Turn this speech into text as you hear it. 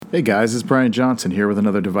Hey guys, it's Brian Johnson here with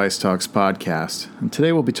another Device Talks podcast, and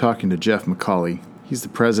today we'll be talking to Jeff McCauley. He's the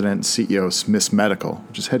president and CEO of Smiths Medical,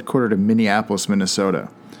 which is headquartered in Minneapolis, Minnesota.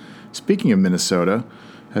 Speaking of Minnesota,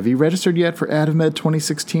 have you registered yet for AdvaMed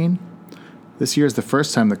 2016? This year is the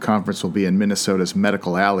first time the conference will be in Minnesota's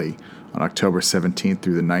Medical Alley on October 17th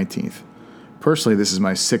through the 19th. Personally, this is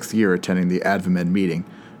my 6th year attending the AdvaMed meeting,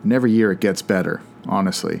 and every year it gets better,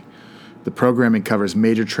 honestly. The programming covers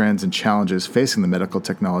major trends and challenges facing the medical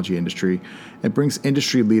technology industry and brings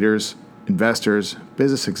industry leaders, investors,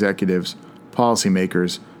 business executives,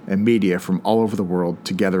 policymakers, and media from all over the world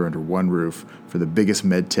together under one roof for the biggest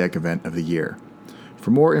medtech event of the year.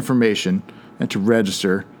 For more information and to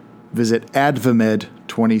register, visit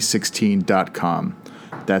advamed2016.com.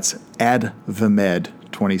 That's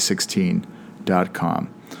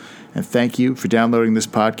advamed2016.com. And thank you for downloading this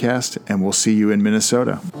podcast, and we'll see you in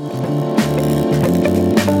Minnesota.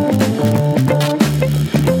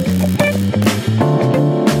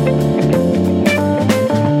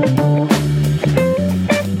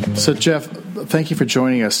 So, Jeff, thank you for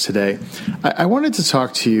joining us today. I wanted to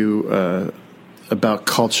talk to you about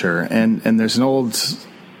culture, and there's an old,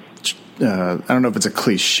 I don't know if it's a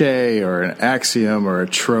cliche or an axiom or a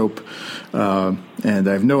trope, and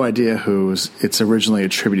I have no idea who it's originally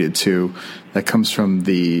attributed to, that comes from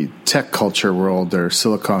the tech culture world or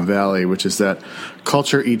Silicon Valley, which is that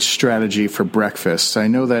culture eats strategy for breakfast. I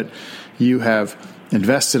know that you have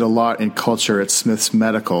invested a lot in culture at Smiths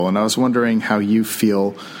Medical, and I was wondering how you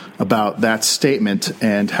feel about that statement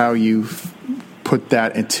and how you put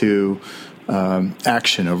that into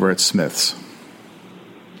action over at Smiths.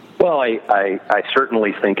 Well, I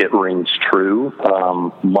certainly think it rings true.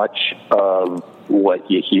 Much of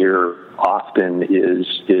what you hear often is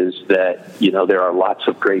that, there are lots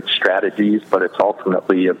of great strategies, but it's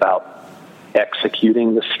ultimately about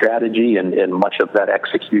executing the strategy, and much of that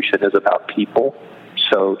execution is about people.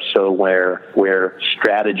 So where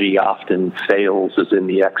strategy often fails is in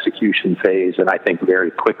the execution phase, and I think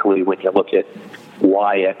very quickly when you look at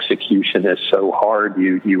why execution is so hard,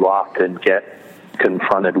 you often get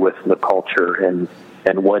confronted with the culture and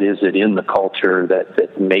what is it in the culture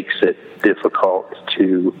that makes it difficult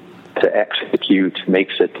to execute,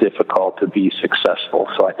 makes it difficult to be successful.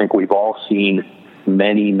 So I think we've all seen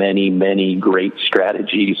many, many, many great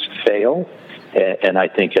strategies fail, and I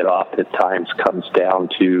think it oftentimes comes down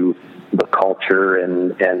to the culture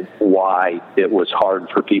and why it was hard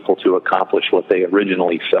for people to accomplish what they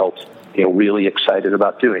originally felt really excited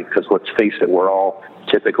about doing. Because let's face it, we're all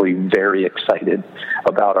typically very excited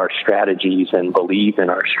about our strategies and believe in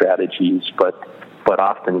our strategies, but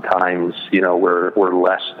oftentimes, we're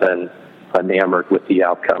less than enamored with the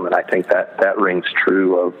outcome. And I think that rings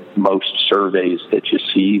true of most surveys that you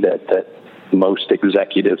see, that most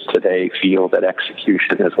executives today feel that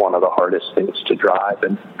execution is one of the hardest things to drive.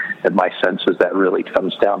 And my sense is that really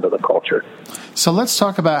comes down to the culture. So let's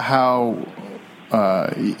talk about how,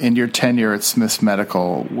 in your tenure at Smiths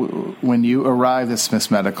Medical, when you arrived at Smiths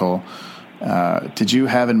Medical, did you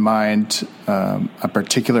have in mind a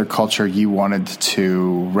particular culture you wanted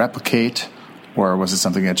to replicate, or was it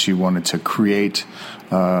something that you wanted to create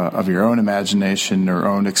of your own imagination or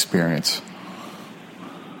own experience?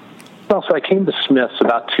 Well, so I came to Smiths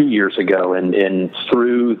about 2 years ago, and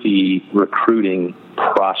through the recruiting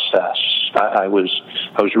process, I was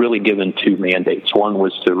really given two mandates. One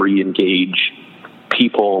was to re-engage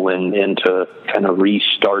people and to kind of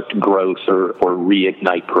restart growth or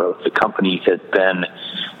reignite growth. The company had been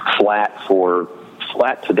flat to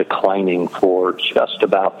declining for just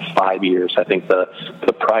about 5 years. I think the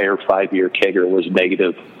prior 5-year CAGR was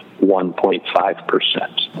negative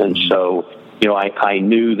 1.5%. And so, I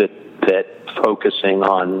knew that focusing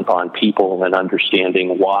on people and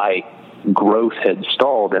understanding why growth had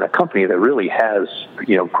stalled in a company that really has,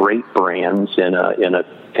 great brands in a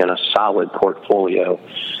solid portfolio,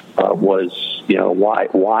 was,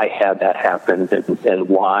 why had that happened and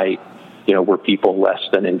why, were people less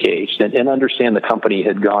than engaged, and understand the company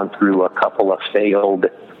had gone through a couple of failed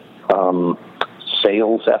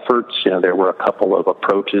sales efforts. There were a couple of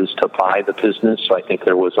approaches to buy the business. So I think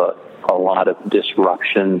there was a lot of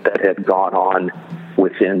disruption that had gone on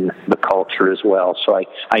within the culture as well. So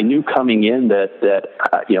I knew coming in that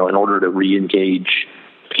in order to re-engage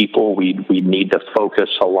people, we'd need to focus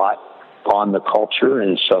a lot on the culture.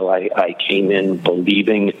 And so I came in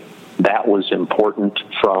believing that was important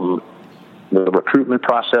from the recruitment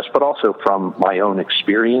process, but also from my own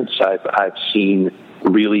experience. I've seen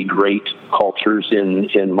really great cultures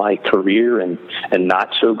in my career and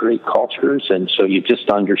not so great cultures. And so you just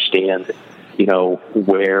understand,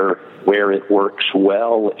 where where it works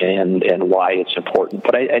well and why it's important.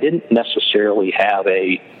 But I didn't necessarily have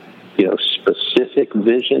a specific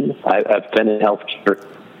vision. I've been in healthcare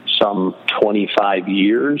some 25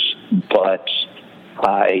 years, but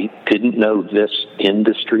I didn't know this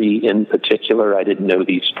industry in particular. I didn't know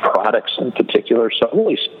these products in particular. So I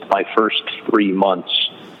really spent my first 3 months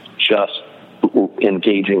just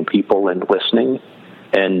engaging people and listening.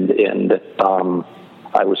 And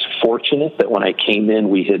I was fortunate that when I came in,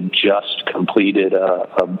 we had just completed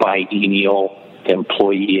a biennial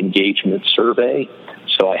employee engagement survey.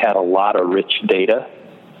 So I had a lot of rich data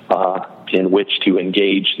in which to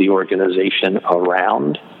engage the organization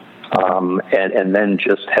around. And then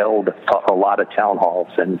just held a lot of town halls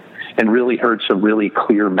and really heard some really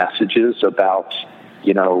clear messages about,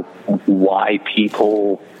 why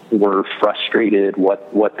people were frustrated,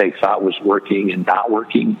 what they thought was working and not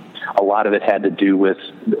working. A lot of it had to do with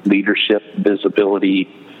leadership, visibility,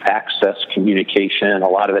 access, communication. A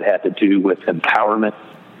lot of it had to do with empowerment.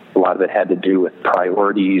 A lot of it had to do with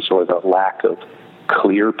priorities or the lack of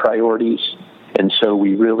clear priorities. And so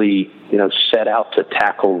we really, set out to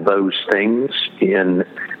tackle those things in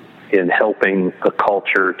helping the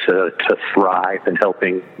culture to thrive and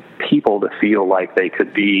helping people to feel like they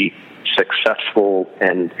could be successful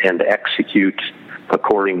and execute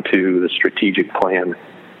according to the strategic plan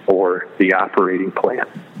or the operating plan.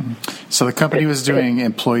 So the company was doing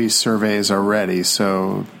employee surveys already,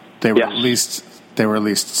 so they were yes. at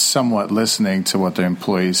least somewhat listening to what their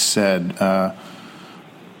employees said.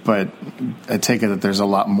 But I take it that there's a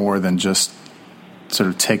lot more than just sort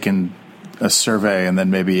of taking a survey and then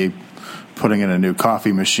maybe putting in a new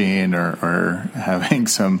coffee machine or having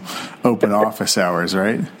some open office hours,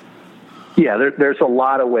 right? Yeah, there's a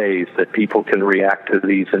lot of ways that people can react to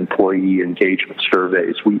these employee engagement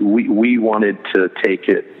surveys. We wanted to take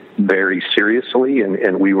it very seriously,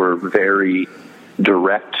 and we were very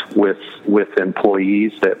direct with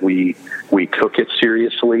employees that we took it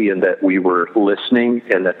seriously and that we were listening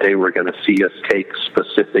and that they were going to see us take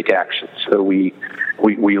specific action. So we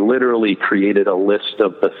literally created a list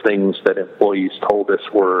of the things that employees told us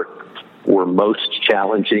were most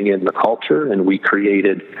challenging in the culture, and we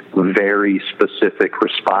created very specific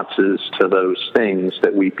responses to those things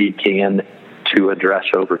that we began to address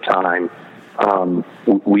over time.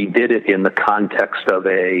 We did it in the context of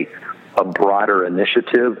a broader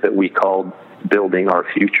initiative that we called Building Our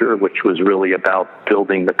Future, which was really about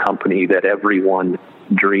building the company that everyone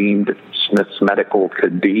dreamed Smiths Medical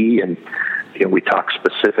could be. And we talked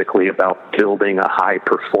specifically about building a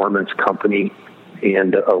high-performance company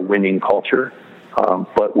and a winning culture.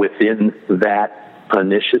 But within that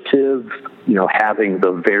initiative, having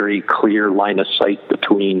the very clear line of sight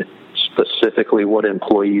between specifically what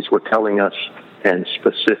employees were telling us and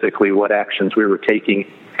specifically what actions we were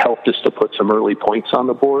taking helped us to put some early points on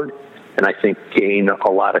the board, and I think gain a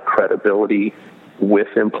lot of credibility with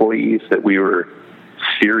employees that we were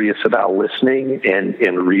serious about listening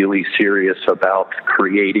and really serious about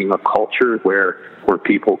creating a culture where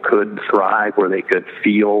people could thrive, where they could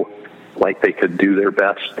feel like they could do their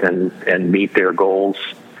best and meet their goals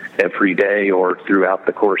every day or throughout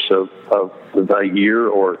the course of the year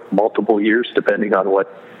or multiple years, depending on what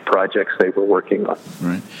projects they were working on.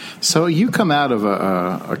 Right. So you come out of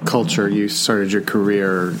a culture, you started your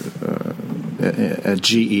career at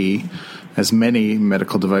GE, as many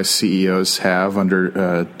medical device CEOs have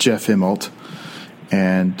under Jeff Immelt.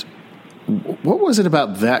 And what was it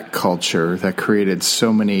about that culture that created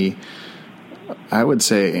so many, I would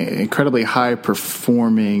say, incredibly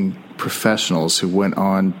high-performing professionals who went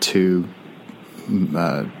on to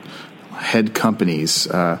head companies?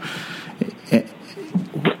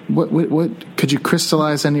 What could you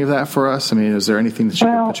crystallize any of that for us? I mean, is there anything that you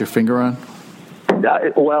could put your finger on?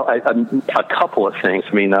 A couple of things.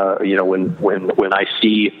 I mean, when I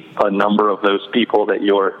see a number of those people that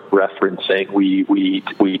you're referencing,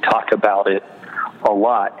 we talk about it a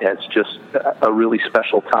lot as just a really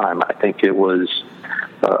special time. I think it was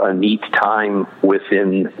a neat time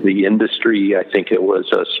within the industry. I think it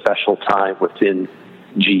was a special time within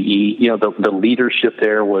GE. The leadership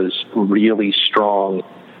there was really strong.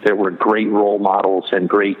 There were great role models and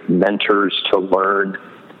great mentors to learn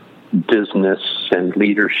business and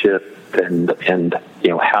leadership and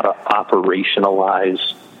how to operationalize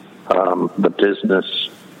the business.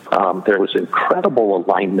 There was incredible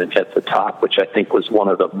alignment at the top, which I think was one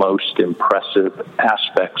of the most impressive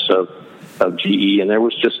aspects of GE, and there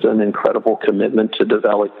was just an incredible commitment to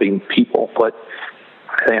developing people. But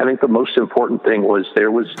I think the most important thing was there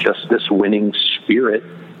was just this winning spirit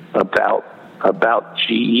about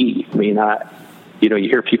GE. I mean, you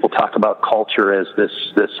hear people talk about culture as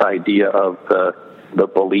this idea of the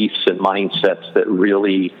beliefs and mindsets that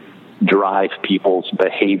really drive people's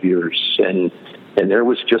behaviors. And there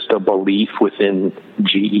was just a belief within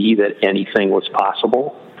GE that anything was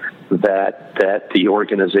possible, that the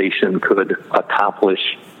organization could accomplish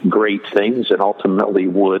great things and ultimately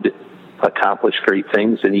would accomplish great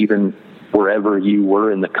things. And even wherever you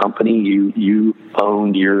were in the company, you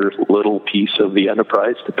owned your little piece of the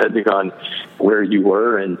enterprise, depending on where you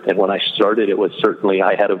were. And when I started, it was certainly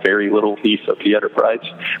I had a very little piece of the enterprise,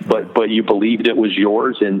 but you believed it was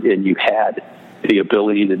yours, and you had the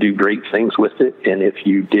ability to do great things with it. And if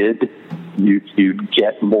you did, you'd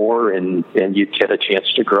get more, and you'd get a chance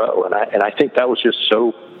to grow. And I think that was just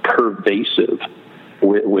so pervasive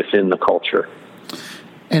within the culture.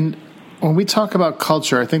 And when we talk about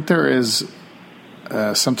culture, I think there is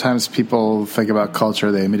sometimes people think about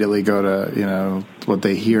culture, they immediately go to what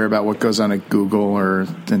they hear about what goes on at Google or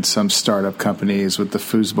in some startup companies with the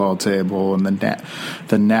foosball table and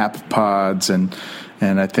the nap pods, and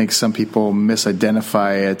I think some people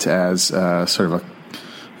misidentify it as sort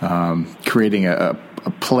of creating a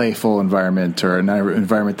playful environment or an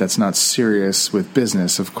environment that's not serious with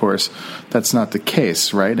business. Of course, that's not the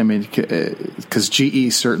case, right? I mean, because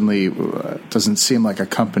GE certainly doesn't seem like a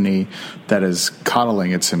company that is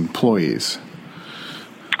coddling its employees.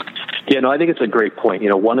 Yeah, no, I think it's a great point.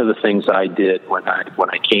 One of the things I did when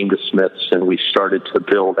I came to Smiths and we started to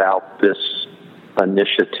build out this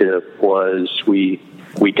initiative was we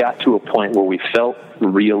got to a point where we felt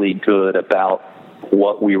really good about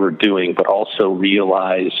what we were doing, but also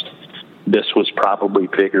realized this was probably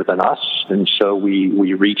bigger than us. And so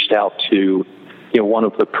we reached out to one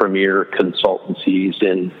of the premier consultancies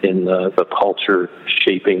in the culture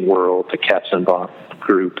shaping world, the Katzenbach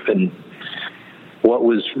Group. And what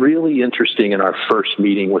was really interesting in our first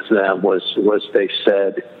meeting with them was they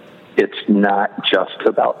said, it's not just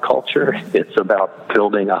about culture, it's about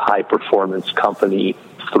building a high performance company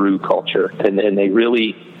through culture. And they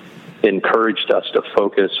really encouraged us to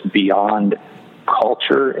focus beyond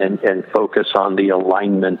culture and focus on the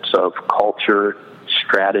alignment of culture,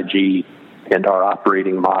 strategy, and our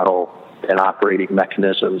operating model and operating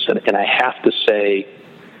mechanisms. And I have to say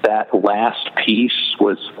that last piece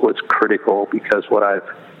was critical, because what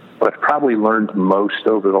I've probably learned most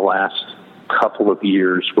over the last couple of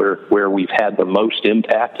years where we've had the most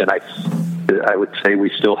impact, and I would say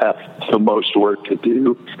we still have the most work to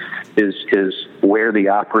do, is where the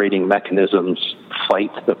operating mechanisms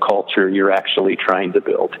fight the culture you're actually trying to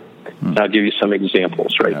build. And I'll give you some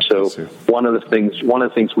examples, right? Yeah, so one of the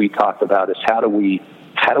things we talked about is how do we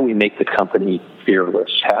make the company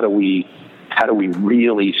fearless? How do we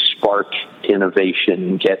really spark innovation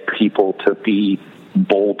and get people to be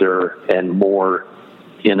bolder and more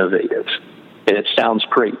innovative? And it sounds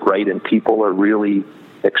great, right? And people are really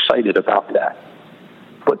excited about that.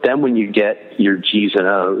 But then when you get your G's and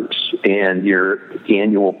O's and your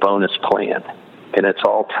annual bonus plan, and it's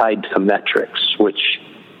all tied to metrics, which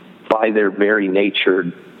by their very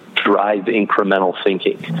nature drive incremental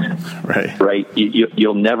thinking, right?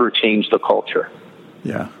 You'll never change the culture.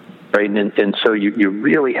 Yeah. Right. And so you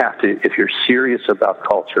really have to, if you're serious about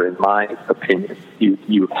culture, in my opinion,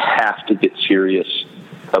 you have to get serious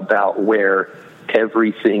about where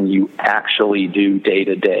everything you actually do day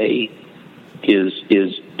to day is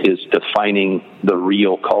defining the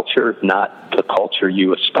real culture, not the culture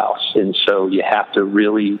you espouse. And so you have to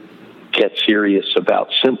really get serious about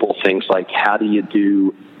simple things like, how do you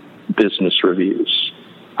do business reviews?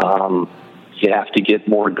 You have to get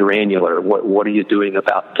more granular. What are you doing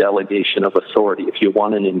about delegation of authority? If you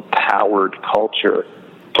want an empowered culture,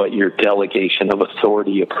 but your delegation of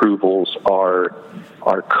authority approvals are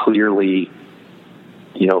clearly,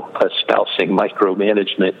 espousing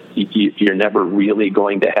micromanagement, you're never really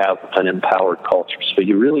going to have an empowered culture. So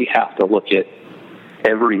you really have to look at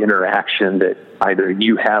every interaction that either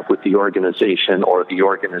you have with the organization or the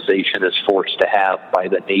organization is forced to have by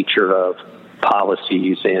the nature of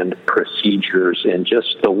policies and procedures and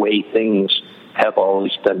just the way things have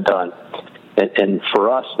always been done. And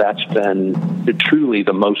for us, that's been truly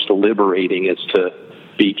the most liberating, is to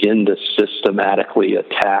begin to systematically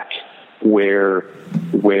attack where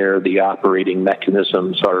the operating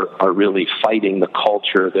mechanisms are really fighting the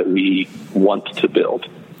culture that we want to build.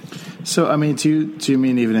 So, I mean, do you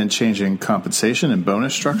mean even in changing compensation and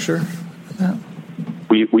bonus structure?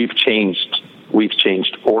 We've changed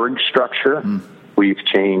org structure. We've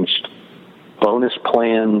changed bonus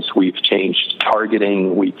plans. We've changed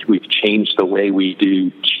targeting. We've changed the way we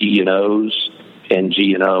do G&Os and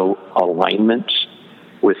G&O alignment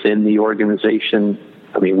within the organization.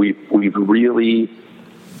 I mean, we've really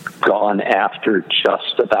gone after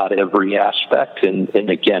just about every aspect, and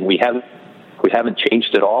again, we haven't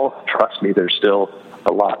changed it all. Trust me, there's still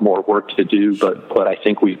a lot more work to do, but I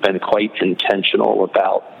think we've been quite intentional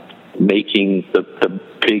about making the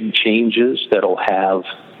big changes that'll have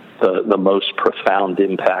the most profound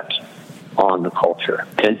impact on the culture.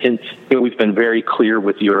 And we've been very clear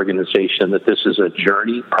with the organization that this is a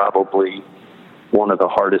journey. Probably one of the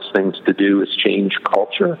hardest things to do is change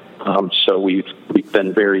culture. So we've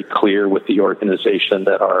been very clear with the organization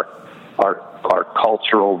that our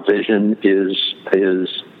cultural vision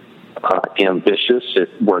is ambitious.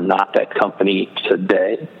 We're not that company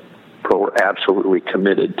today, but we're absolutely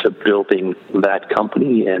committed to building that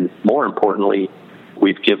company. And more importantly,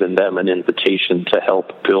 we've given them an invitation to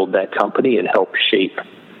help build that company and help shape,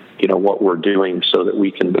 what we're doing so that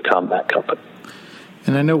we can become that company.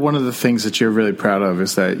 And I know one of the things that you're really proud of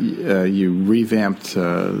is that you revamped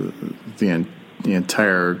the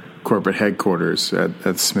entire corporate headquarters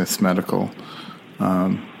at Smiths Medical.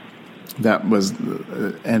 That was,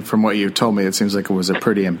 and from what you told me, it seems like it was a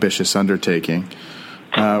pretty ambitious undertaking.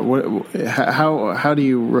 How do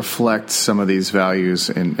you reflect some of these values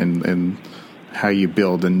in how you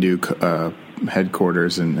build a new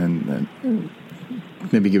headquarters, and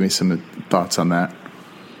maybe give me some thoughts on that?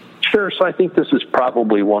 Sure. So I think this is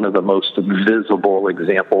probably one of the most visible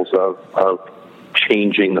examples of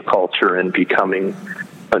changing the culture and becoming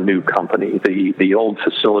a new company. The old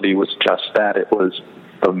facility was just that. It was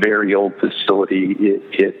a very old facility.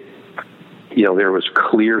 There was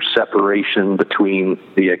clear separation between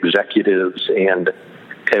the executives and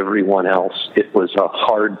everyone else. It was a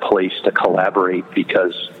hard place to collaborate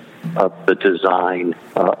because of the design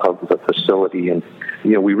of the facility. And,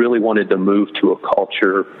 we really wanted to move to a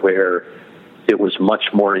culture where it was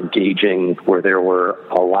much more engaging, where there were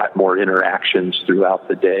a lot more interactions throughout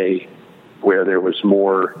the day, where there was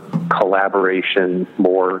more collaboration,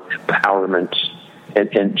 more empowerment,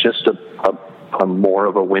 and just a more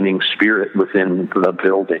of a winning spirit within the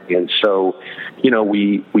building. And so,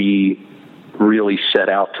 we really set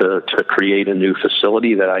out to create a new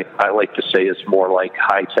facility that I like to say is more like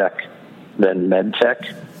high tech than med tech.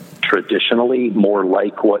 Traditionally, more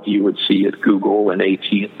like what you would see at Google and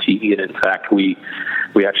AT&T. And in fact, we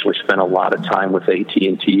actually spent a lot of time with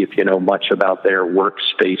AT&T. If you know much about their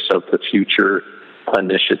Workspace of the Future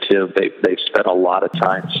initiative, they've spent a lot of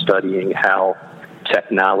time studying how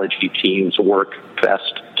technology teams work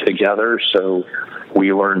best together. So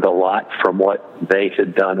we learned a lot from what they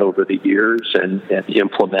had done over the years and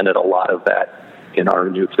implemented a lot of that in our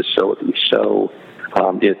new facility. So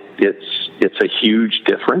it's a huge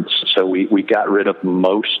difference. So we got rid of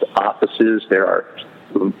most offices. There are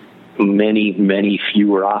many, many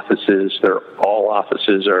fewer offices. All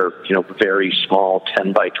offices are, very small,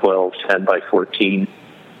 10 by 12, 10 by 14.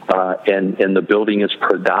 And the building is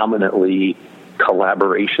predominantly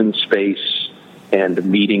collaboration space and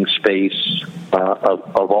meeting space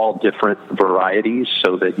of all different varieties,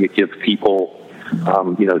 so that you give people,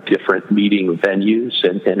 different meeting venues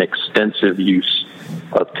and extensive use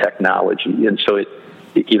of technology. And so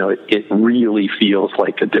it really feels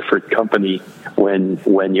like a different company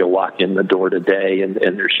when you walk in the door today, and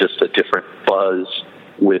there's just a different buzz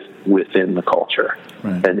within the culture.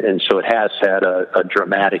 Right. And so it has had a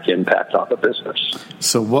dramatic impact on the business.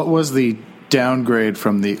 So what was the downgrade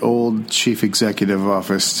from the old chief executive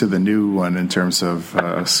office to the new one in terms of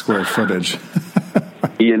square footage?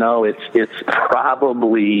 It's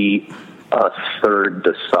probably a third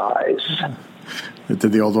the size.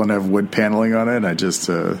 Did the old one have wood paneling on it? I just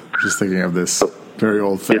thinking of this very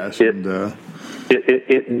old-fashioned.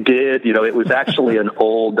 It did. It was actually an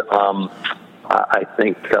old, I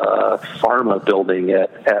think, pharma building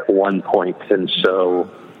at one point, and so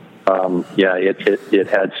it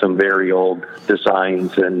had some very old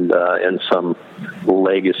designs and some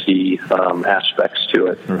legacy aspects to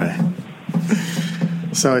it. Right.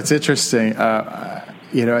 So it's interesting.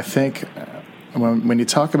 I think when you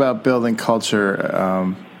talk about building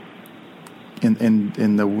culture,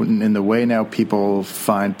 in the way now people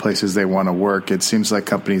find places they want to work, it seems like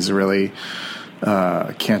companies really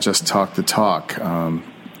can't just talk the talk.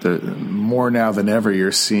 More now than ever,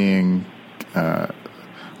 you're seeing a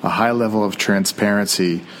high level of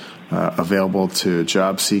transparency available to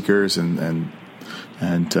job seekers and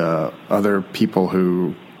other people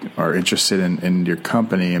who are interested in your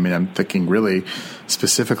company. I mean, I'm thinking really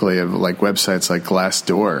specifically of like websites like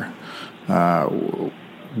Glassdoor,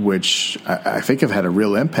 which I think have had a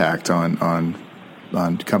real impact on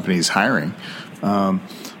companies hiring. I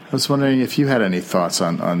was wondering if you had any thoughts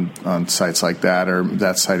on sites like that, or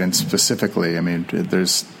that site in specifically. I mean,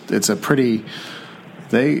 it's a pretty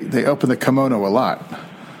they open the kimono a lot.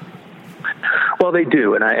 Well, they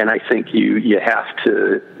do, and I think you have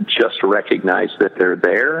to just recognize that they're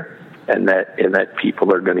there, and that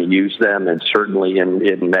people are going to use them. And certainly in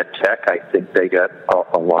MedTech, I think they got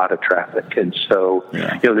a lot of traffic. And so,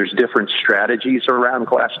 there's different strategies around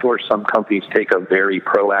Glassdoor. Some companies take a very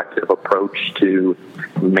proactive approach to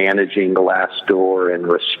managing Glassdoor and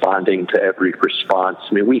responding to every response.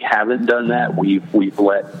 I mean, we haven't done that. We've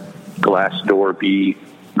let Glassdoor be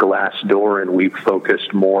Glassdoor, and we've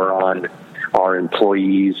focused more on our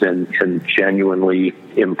employees and genuinely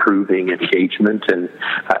improving engagement. And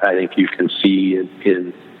I think you can see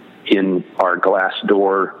in our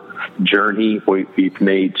Glassdoor journey, we've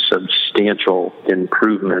made substantial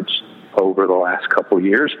improvements over the last couple of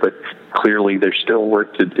years, but clearly there's still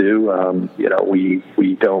work to do.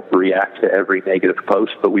 We don't react to every negative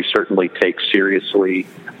post, but we certainly take seriously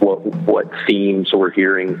what themes we're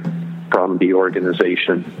hearing from the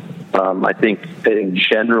organization. I think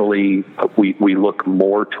generally we look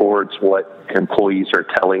more towards what employees are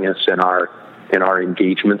telling us in our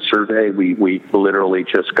engagement survey. We literally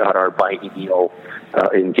just got our biennial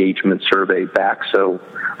engagement survey back. So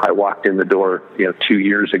I walked in the door 2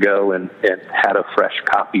 years ago and had a fresh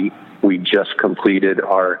copy. We just completed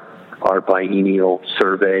our biennial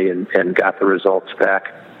survey and got the results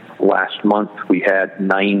back last month. We had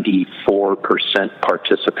 94%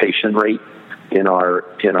 participation rate in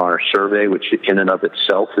our survey, which in and of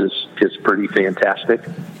itself is pretty fantastic.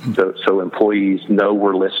 So employees know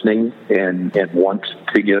we're listening and want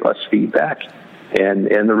to give us feedback, and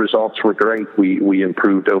the results were great. We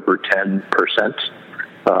improved over 10%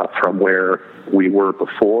 from where we were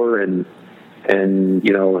before, and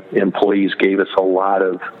employees gave us a lot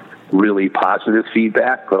of really positive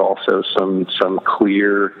feedback, but also some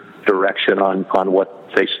clear direction on what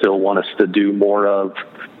they still want us to do more of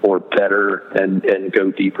or better and go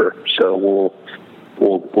deeper. So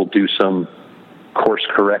we'll do some course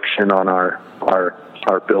correction on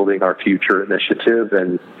our Building Our Future initiative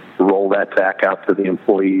and roll that back out to the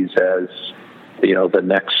employees as the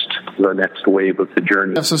next wave of the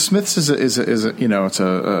journey. So Smiths is a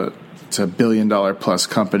it's a $1 billion plus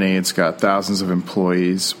company. It's got thousands of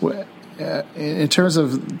employees. In terms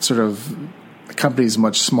of sort of companies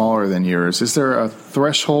much smaller than yours, is there a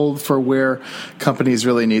threshold for where companies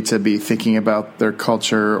really need to be thinking about their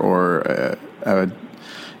culture, or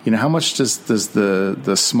how much does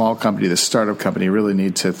the small company, the startup company, really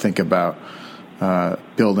need to think about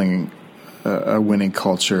building a winning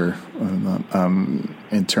culture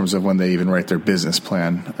in terms of when they even write their business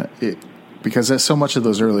plan? Because so much of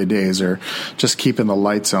those early days are just keeping the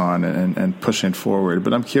lights on and pushing forward.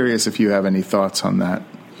 But I'm curious if you have any thoughts on that.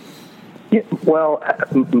 Yeah, well,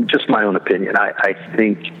 just my own opinion. I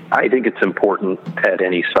think it's important at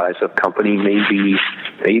any size of company, maybe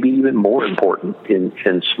even more important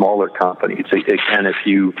in smaller companies. Again,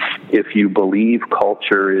 if you believe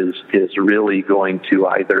culture is really going to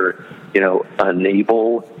either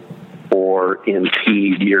enable or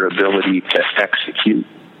impede your ability to execute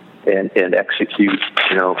and execute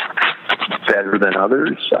better than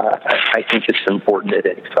others, I think it's important at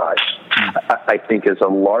any size. I think as a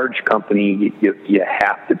large company, you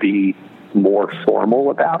have to be more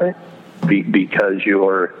formal about it because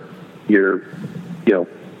you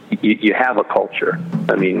have a culture.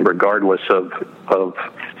 I mean, regardless of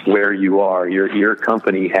where you are, your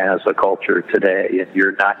company has a culture today, and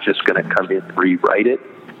you're not just going to come in and rewrite it,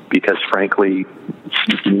 because frankly,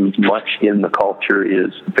 much in the culture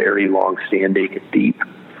is very long-standing and deep.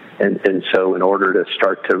 And so in order to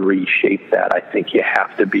start to reshape that, I think you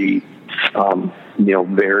have to be,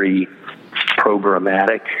 very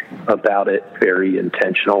programmatic about it, very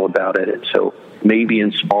intentional about it. And so maybe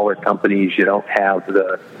in smaller companies, you don't have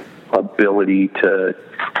the ability to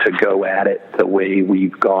go at it the way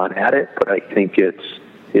we've gone at it. But I think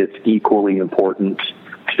it's equally important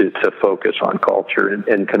to focus on culture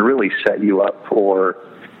and can really set you up for,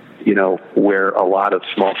 where a lot of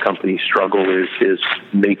small companies struggle is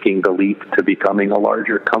making the leap to becoming a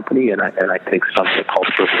larger company. And I think something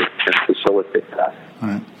culture can facilitate that. All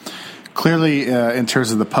right. Clearly, in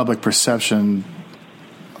terms of the public perception,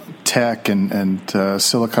 tech and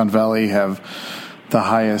Silicon Valley have the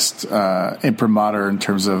highest imprimatur in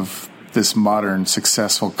terms of this modern,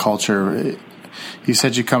 successful culture. You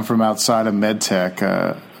said you come from outside of MedTech.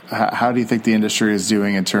 How do you think the industry is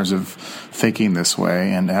doing in terms of thinking this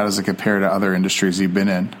way, and how does it compare to other industries you've been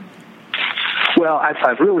in? Well,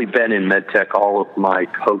 I've really been in medtech all of my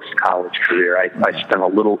post-college career. I spent a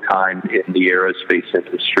little time in the aerospace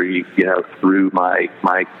industry, through my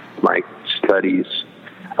studies,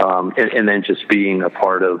 and then just being a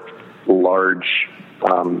part of large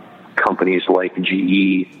companies like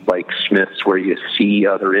GE, like Smiths, where you see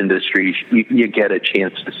other industries. You get a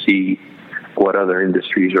chance to see what other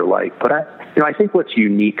industries are like. But I think what's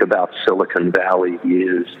unique about Silicon Valley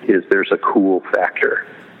is there's a cool factor,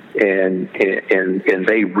 and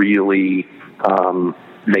they really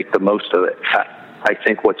make the most of it. I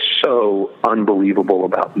think what's so unbelievable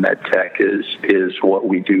about medtech is what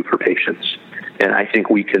we do for patients, and I think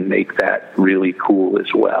we can make that really cool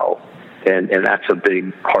as well. And that's a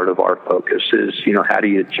big part of our focus is, how do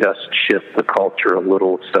you just shift the culture a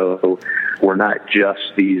little so we're not just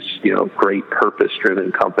these, great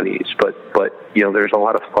purpose-driven companies, but there's a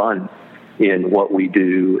lot of fun in what we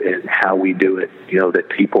do and how we do it, that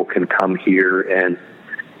people can come here and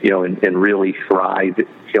really thrive,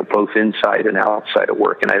 both inside and outside of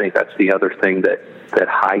work. And I think that's the other thing that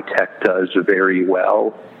high tech does very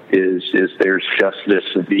well is there's just this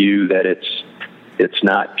view that it's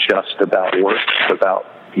not just about work, it's about,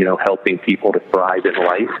 helping people to thrive in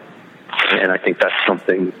life. And I think that's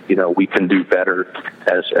something, we can do better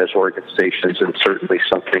as organizations, and certainly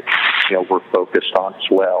something, we're focused on as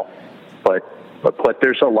well. But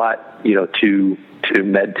there's a lot, to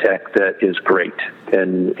medtech that is great.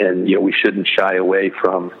 And we shouldn't shy away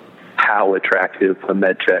from how attractive the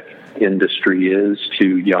medtech industry is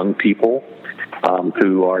to young people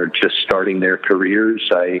who are just starting their careers.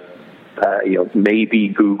 Maybe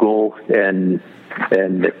Google and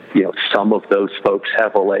some of those folks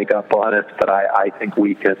have a leg up on it, but I think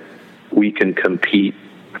we can compete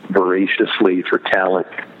voraciously for talent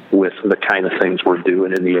with the kind of things we're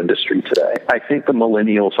doing in the industry today. I think the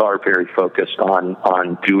millennials are very focused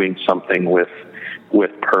on doing something with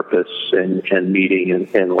purpose and meaning,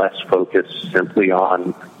 and less focused simply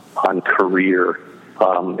on career.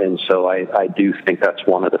 And so I do think that's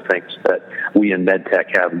one of the things that we in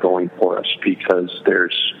MedTech have going for us, because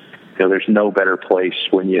there's no better place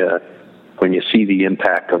when you see the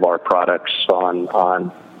impact of our products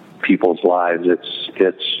on people's lives.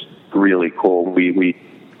 It's really cool. We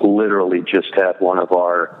literally just had one of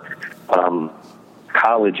our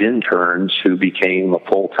college interns who became a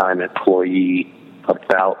full-time employee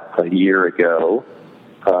about a year ago.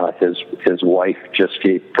 His wife just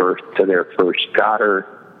gave birth to their first daughter,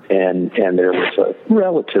 and there was a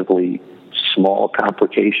relatively small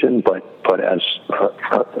complication, but as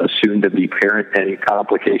a soon-to-be parent, any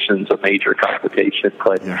complication's a major complication.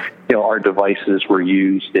 But our devices were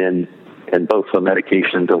used in both the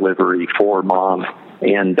medication delivery for mom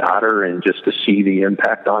and daughter, and just to see the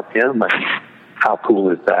impact on him. How cool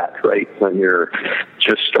is that, right? When you're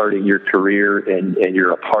just starting your career and you're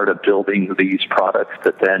a part of building these products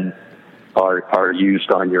that then are used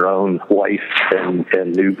on your own wife and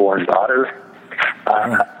newborn daughter.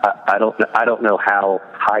 I don't know how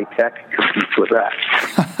high tech competes with that.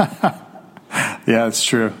 Yeah, it's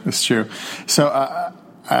true. It's true. So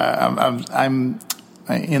I'm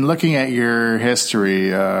in looking at your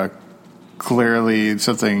history. Clearly,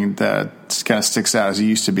 something that kind of sticks out is you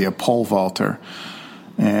used to be a pole vaulter,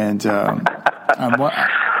 and I'm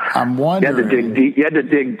wondering. You had to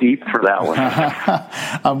dig deep for that one.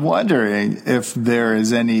 I'm wondering if there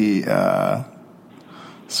is any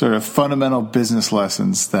sort of fundamental business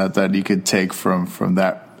lessons that you could take from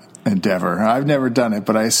that endeavor. I've never done it,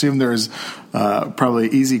 but I assume there's probably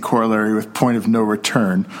easy corollary with point of no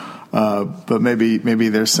return. But maybe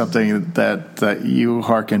there's something that you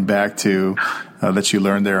hearken back to that you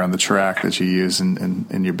learned there on the track that you use in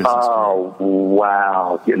your business. Oh,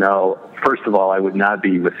 wow. First of all, I would not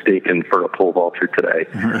be mistaken for a pole vaulter today.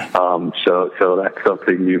 So that's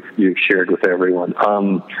something you've shared with everyone.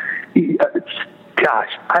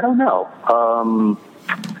 Gosh, I don't know.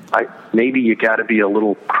 Maybe you got to be a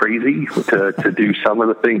little crazy to do some of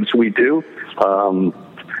the things we do.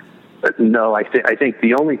 No, I think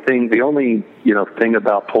the only thing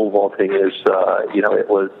about pole vaulting is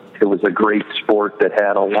it was a great sport that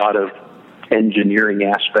had a lot of engineering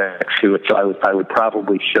aspects to it. So I would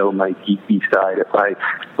probably show my geeky side if I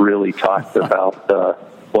really talked about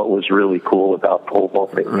what was really cool about pole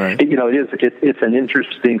vaulting. Right. It's an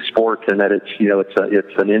interesting sport in that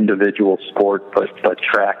it's an individual sport, but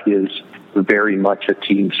track is very much a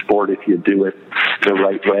team sport if you do it the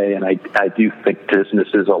right way. And I do think business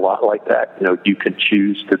is a lot like that. You can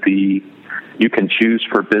choose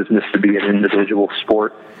for business to be an individual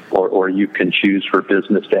sport, or you can choose for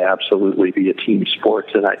business to absolutely be a team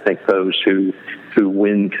sport. And I think those who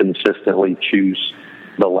win consistently choose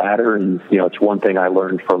the latter. And, it's one thing I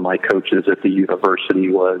learned from my coaches at the university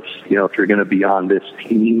was, if you're going to be on this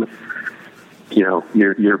team,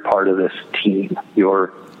 you're part of this team.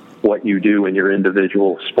 What you do in your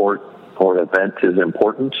individual sport or event is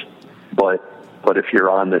important, but if you're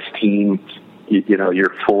on this team,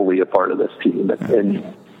 you're fully a part of this team.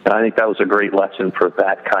 And I think that was a great lesson for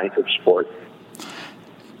that kind of sport.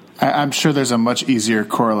 I'm sure there's a much easier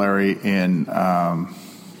corollary in,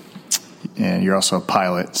 and you're also a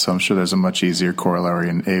pilot, so I'm sure there's a much easier corollary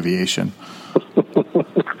in aviation.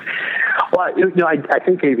 Well, I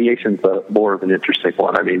think aviation's more of an interesting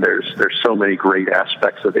one. I mean, there's so many great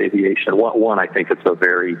aspects of aviation. One, I think it's a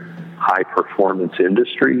very high performance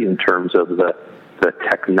industry in terms of the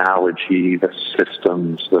technology, the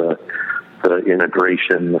systems, the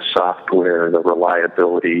integration, the software, the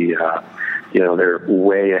reliability. They're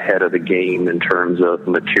way ahead of the game in terms of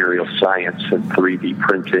material science and 3D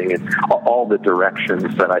printing and all the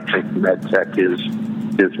directions that I think MedTech is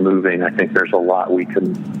moving. I think there's a lot we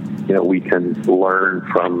can learn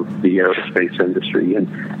from the aerospace industry. And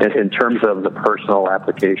in terms of the personal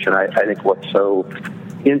application, I think what's so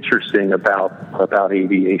interesting about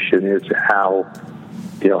aviation is how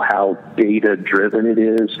data driven it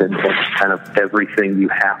is, and kind of everything you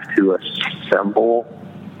have to assemble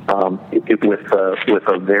with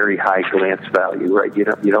a very high glance value, right? You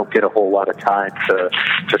don't get a whole lot of time to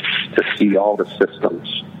see all the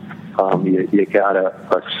systems. You gotta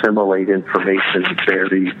assimilate information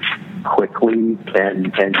very quickly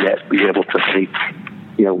and yet be able to make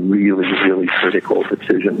really, really critical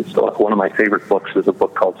decisions. So one of my favorite books is a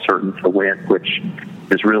book called Certain to Win, which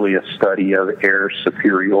is really a study of air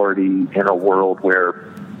superiority in a world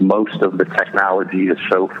where most of the technology is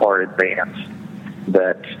so far advanced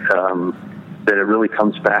that it really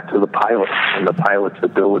comes back to the pilot and the pilot's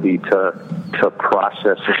ability to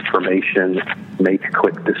process information, make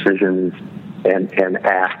quick decisions, and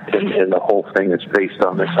act. And the whole thing is based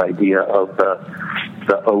on this idea of the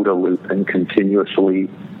OODA loop and continuously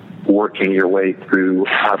working your way through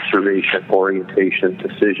observation, orientation,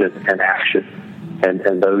 decision, and action.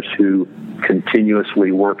 And those who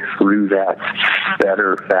continuously work through that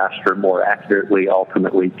better, faster, more accurately,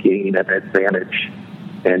 ultimately gain an advantage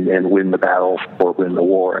and win the battle or win the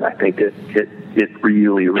war. And I think it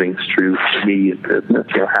really rings true to me in business.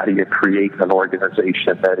 How do you create an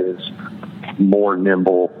organization that is more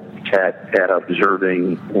nimble at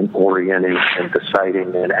observing and orienting and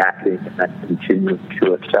deciding and acting and continuing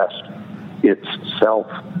to assess itself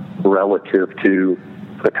relative to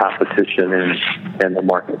the competition and the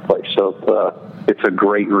marketplace. So it's a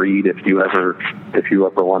great read if you ever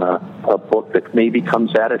want a book that maybe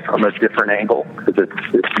comes at it from a different angle, because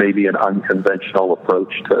it's maybe an unconventional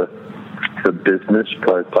approach to business,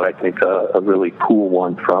 but I think a really cool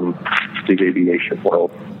one from the aviation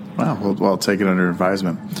world. Wow, well, I'll take it under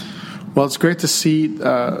advisement. Well, it's great to see.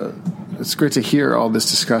 It's great to hear all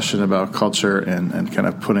this discussion about culture and kind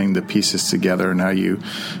of putting the pieces together, and how you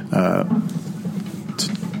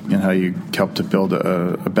help to build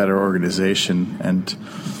a better organization. And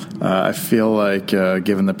I feel like,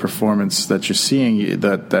 given the performance that you're seeing,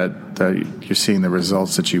 that you're seeing the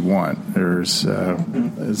results that you want.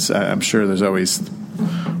 I'm sure there's always.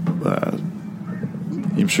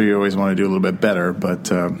 I'm sure you always want to do a little bit better,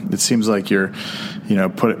 but it seems like you're,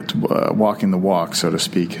 walking the walk, so to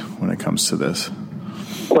speak, when it comes to this.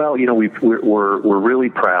 Well, we're really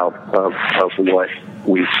proud of what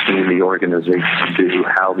we've seen the organization do,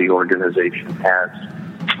 how the organization has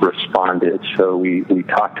responded. So we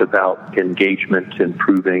talked about engagement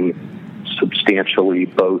improving substantially,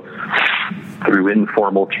 both through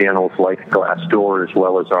informal channels like Glassdoor as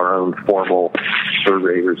well as our own formal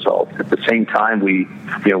survey results. At the same time, we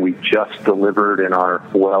just delivered and are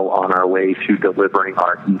well on our way to delivering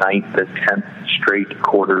our 9th and 10th straight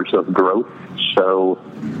quarters of growth. So,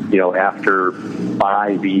 after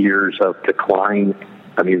 5 years of decline,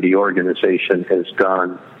 the organization has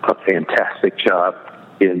done a fantastic job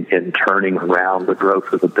in turning around the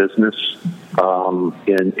growth of the business.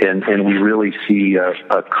 And we really see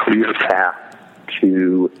a clear path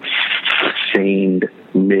to sustained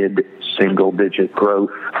mid-single-digit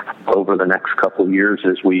growth over the next couple of years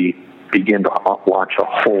as we begin to launch a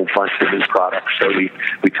whole bunch of new products. So we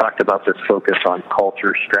talked about this focus on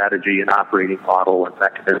culture, strategy, and operating model and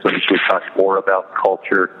mechanisms. We talked more about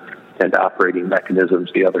culture and operating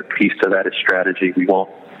mechanisms. The other piece to that is strategy. We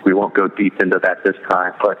won't go deep into that this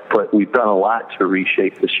time, but we've done a lot to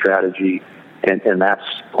reshape the strategy, and that's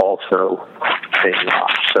also paying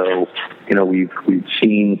off. So, we've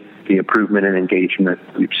seen the improvement in engagement.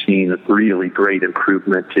 We've seen a really great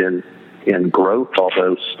improvement in growth,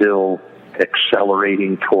 although still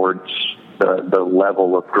accelerating towards the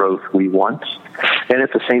level of growth we want. And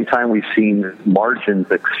at the same time, we've seen margins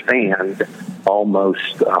expand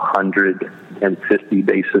almost 150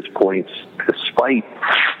 basis points despite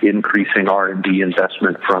increasing R&D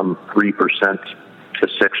investment from 3% to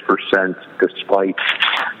 6%, despite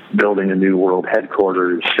building a new world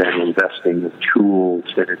headquarters and investing in tools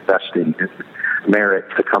and investing in merit.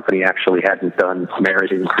 The company actually hadn't done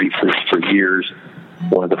merit increases for years.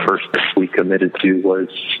 One of the first things we committed to was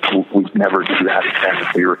we'd never do that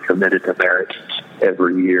again. We were committed to merit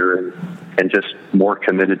every year and just more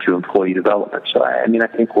committed to employee development. So, I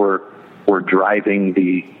think we're driving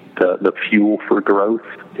the fuel for growth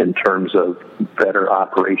in terms of better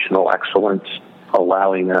operational excellence,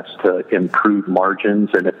 allowing us to improve margins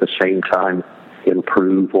and at the same time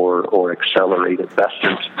improve or accelerate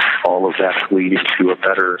investments. All of that leading to a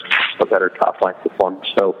better top line performance.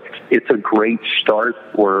 So it's a great start.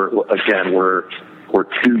 We're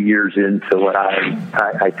 2 years into what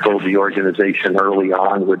I told the organization early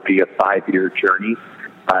on would be a 5-year journey.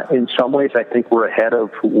 In some ways, I think we're ahead of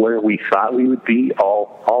where we thought we would be.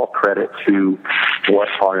 All credit to what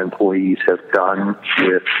our employees have done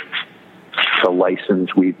with the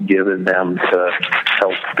license we've given them to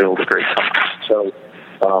help build a great company. So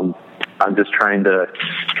I'm just trying to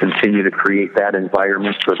continue to create that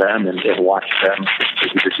environment for them and watch them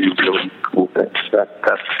continue to do really cool things.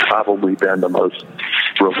 That's probably been the most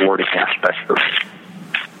rewarding aspect for me.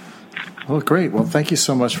 Well, great. Well, thank you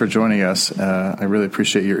so much for joining us. I really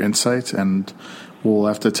appreciate your insights, and we'll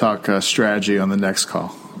have to talk strategy on the next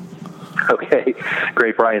call. Okay.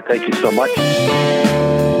 Great, Brian. Thank you so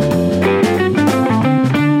much.